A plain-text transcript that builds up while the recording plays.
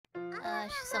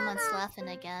gosh, someone's laughing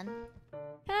again.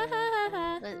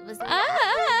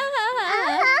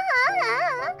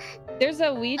 There's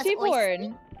a Ouija board.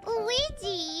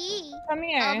 Ouija! Come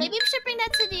here. Oh, maybe we should bring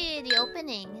that to the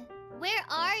opening. Where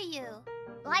are you?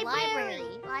 Library.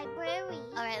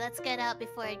 Alright, let's get out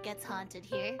before it gets haunted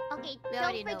here. Okay, We don't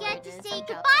already know where forget it to is. say I'm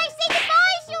goodbye! dropping. Say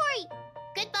goodbye, Shiori!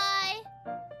 Goodbye!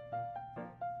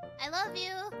 I love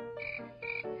you!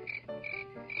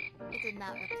 It did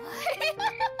not reply.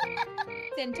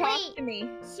 Then talk Wait. to me.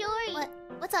 Shiori, What?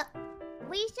 What's up?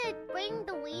 we should bring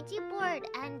the Ouija board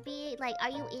and be like, are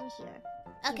you in here?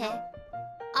 Okay. know?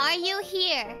 Are you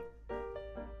here?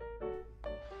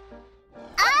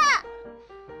 Ah!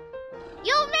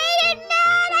 You made it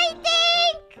mad, I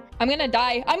think! I'm gonna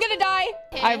die. I'm gonna die.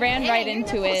 I ran right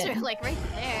into your it. nipples are, like right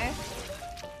there.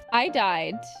 I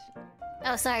died.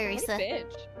 Oh, sorry, What a Rissa.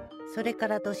 bitch. それか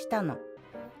らどうしたの?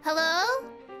 Hello?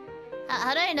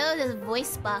 How do I know this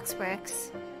voice box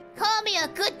works? Call me a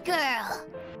good girl.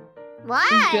 What?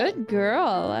 Good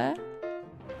girl.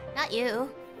 Not you.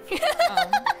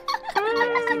 Oh.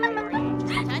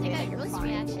 Trying to get a voice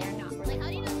reaction. Like, how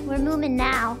do you know? We're moving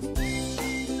now.